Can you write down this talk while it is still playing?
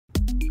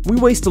We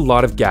waste a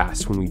lot of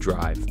gas when we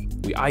drive.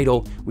 We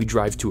idle, we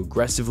drive too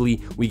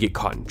aggressively, we get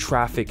caught in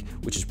traffic,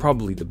 which is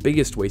probably the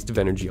biggest waste of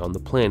energy on the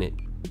planet.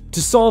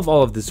 To solve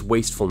all of this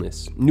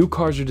wastefulness, new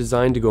cars are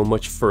designed to go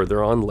much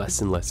further on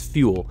less and less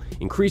fuel,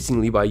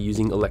 increasingly by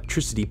using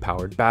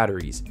electricity-powered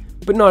batteries.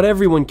 But not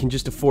everyone can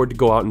just afford to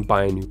go out and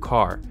buy a new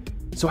car.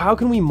 So how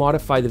can we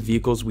modify the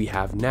vehicles we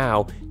have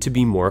now to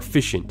be more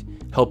efficient,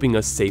 helping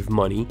us save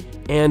money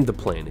and the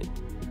planet?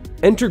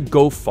 Enter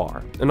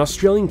GoFar, an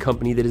Australian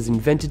company that has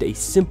invented a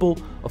simple,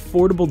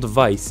 affordable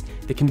device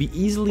that can be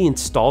easily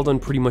installed on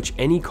pretty much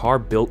any car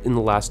built in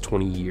the last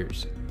 20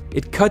 years.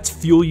 It cuts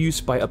fuel use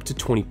by up to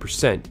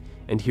 20%,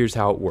 and here's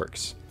how it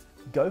works.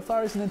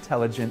 GoFar is an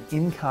intelligent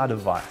in-car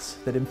device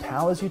that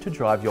empowers you to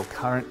drive your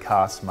current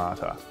car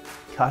smarter,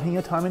 cutting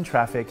your time in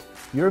traffic,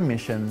 your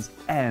emissions,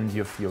 and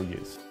your fuel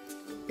use.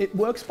 It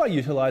works by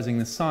utilising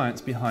the science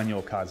behind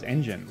your car's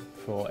engine.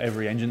 For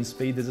every engine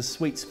speed, there's a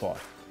sweet spot,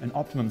 an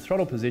optimum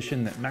throttle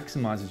position that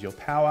maximises your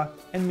power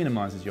and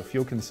minimises your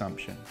fuel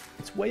consumption.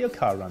 It's where your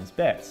car runs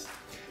best.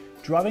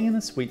 Driving in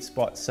the sweet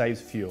spot saves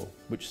fuel,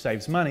 which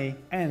saves money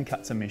and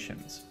cuts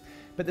emissions.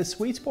 But the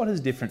sweet spot is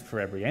different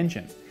for every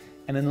engine,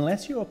 and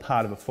unless you're a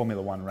part of a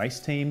Formula One race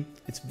team,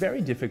 it's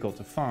very difficult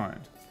to find.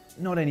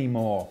 Not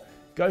anymore.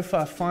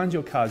 GoFar finds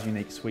your car's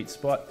unique sweet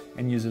spot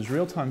and uses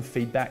real-time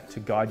feedback to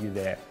guide you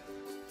there.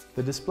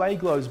 The display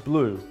glows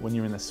blue when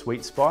you're in the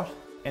sweet spot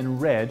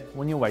and red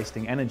when you're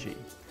wasting energy.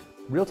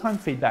 Real-time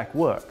feedback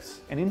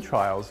works, and in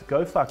trials,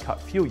 GoFar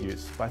cut fuel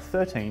use by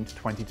 13 to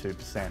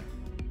 22%.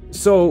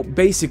 So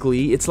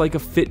basically, it's like a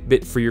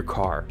Fitbit for your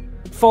car.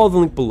 Follow the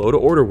link below to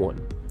order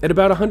one. At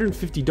about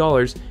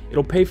 $150,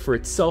 it'll pay for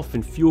itself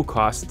in fuel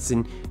costs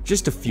in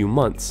just a few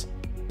months.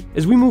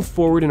 As we move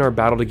forward in our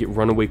battle to get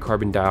runaway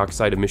carbon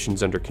dioxide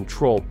emissions under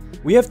control,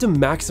 we have to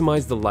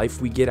maximize the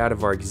life we get out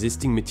of our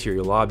existing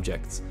material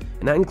objects,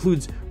 and that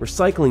includes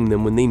recycling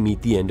them when they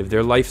meet the end of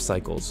their life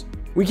cycles.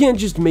 We can't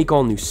just make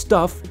all new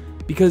stuff,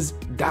 because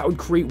that would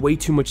create way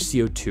too much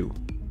CO2.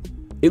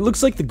 It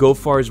looks like the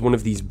GoFar is one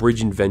of these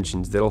bridge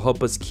inventions that'll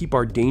help us keep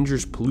our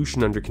dangerous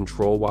pollution under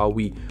control while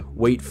we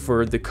wait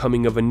for the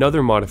coming of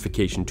another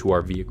modification to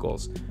our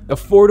vehicles: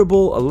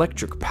 affordable,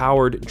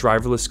 electric-powered,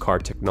 driverless car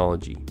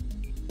technology.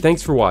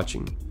 Thanks for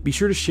watching. Be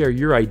sure to share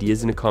your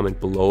ideas in a comment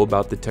below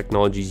about the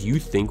technologies you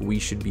think we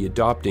should be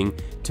adopting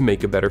to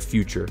make a better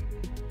future.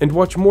 And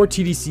watch more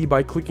TDC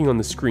by clicking on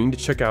the screen to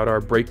check out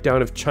our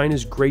breakdown of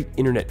China's Great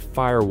Internet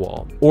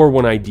Firewall, or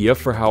one idea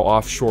for how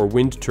offshore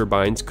wind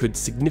turbines could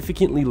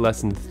significantly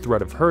lessen the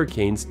threat of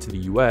hurricanes to the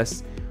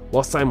US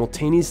while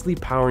simultaneously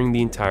powering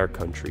the entire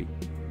country.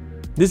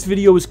 This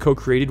video was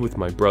co-created with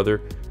my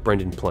brother,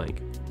 Brendan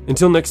Plank.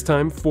 Until next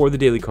time, for The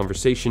Daily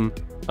Conversation,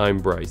 I'm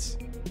Bryce.